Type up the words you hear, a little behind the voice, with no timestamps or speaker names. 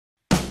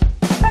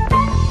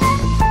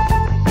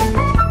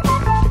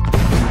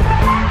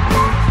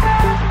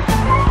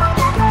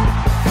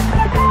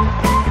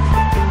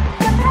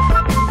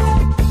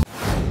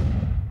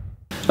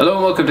Hello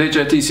and welcome to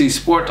HITC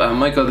Sport. I'm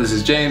Michael, this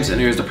is James,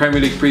 and here's the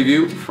Premier League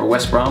preview for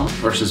West Brom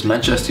versus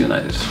Manchester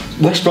United.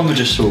 West Brom are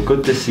just so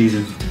good this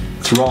season.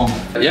 It's wrong.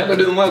 Yeah, they're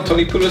doing well.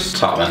 Tony Pulis,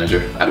 top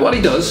manager. And what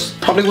he does,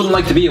 probably wouldn't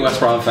like to be a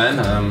West Brom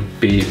fan,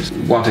 be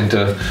wanting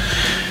to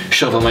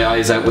shovel my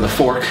eyes out with a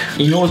fork.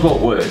 He knows what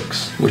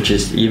works, which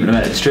is even a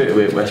minute straight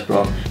away at West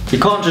Brom. You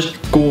can't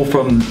just go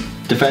from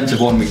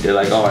defensive one week to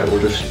like, alright, we'll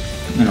just,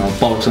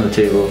 bollocks on the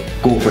table,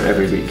 go for it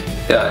every week.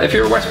 Yeah, if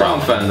you're a West Brom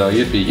fan though,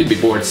 you'd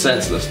be bored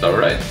senseless though,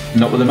 right?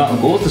 Not with the amount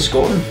of goals they're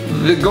scoring.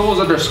 The goals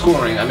that they're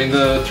scoring, I mean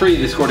the three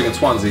they scored against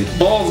Swansea,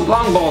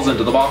 long balls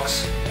into the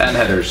box and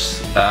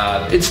headers.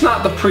 It's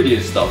not the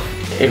prettiest stuff.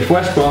 If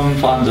West Brom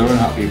fans are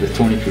unhappy with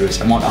Tony Pulis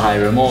and want to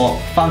hire a more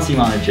fancy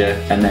manager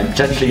and then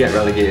potentially get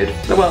relegated,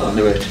 they're well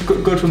into it.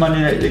 Good for Man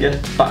United to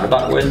get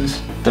back-to-back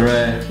wins.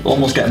 They're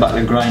almost getting back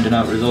to grinding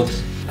out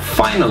results.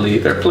 Finally,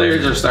 their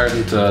players are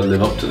starting to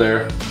live up to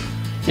their,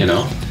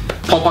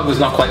 Paul Pogba's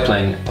not quite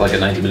playing like a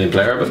 90 million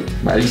player, but...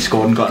 Well, he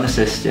scored and got an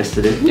assist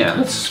yesterday. Yeah,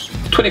 that's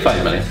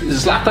 25 million.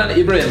 Zlatan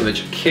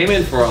Ibrahimovic came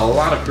in for a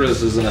lot of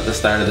criticism at the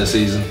start of the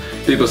season.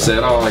 People said,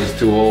 oh, he's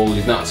too old,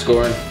 he's not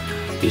scoring.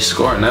 He's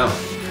scoring now.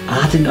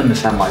 I didn't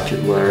understand why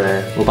people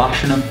were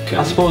bashing him. Okay.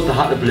 I suppose they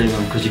had to blame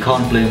him because you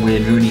can't blame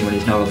Wayne Rooney when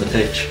he's not on the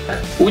pitch.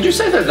 Would you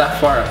say they're that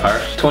far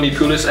apart, Tony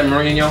Pulis and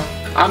Mourinho?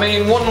 I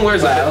mean, one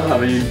wears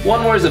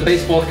a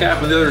baseball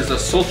cap and the other is a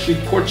sultry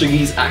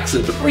Portuguese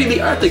accent, but really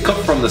aren't they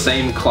cut from the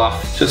same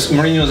cloth? Just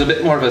Mourinho's a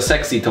bit more of a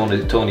sexy Tony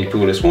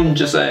Pulis, wouldn't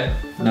you say?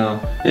 No.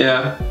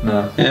 Yeah?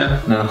 No.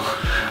 Yeah? No.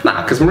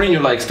 Nah, because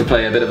Mourinho likes to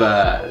play a bit of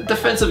a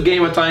defensive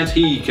game at times.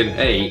 He can,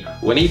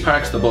 when he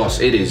parks the bus,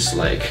 it is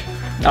like...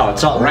 Oh,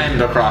 it's not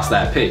rammed across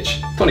that pitch.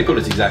 Tony Pulis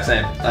is the exact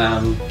same.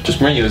 Just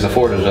Mourinho is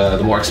afforded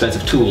the more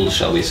expensive tools,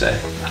 shall we say.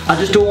 I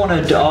just don't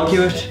want to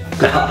argue it.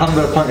 I haven't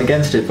got a point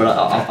against it, but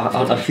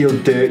I feel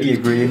dirty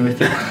agreeing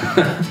with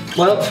it.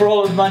 Well, for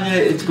all of Man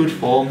United, it's good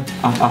form.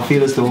 I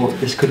feel as though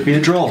this could be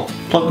a draw.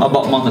 Plug my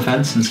bottom on the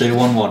fence and say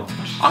 1-1.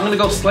 I'm going to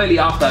go slightly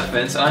off that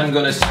fence and I'm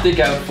going to stick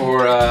out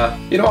for,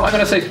 I'm going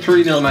to say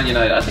 3-0 Man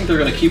United. I think they're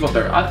going to keep up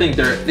there. I think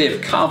they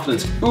have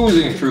confidence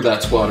oozing through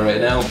that squad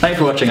right now. Thanks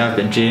for watching. I've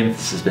been James.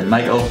 This has been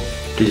Michael.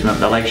 Please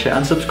remember to like, share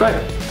and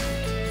subscribe.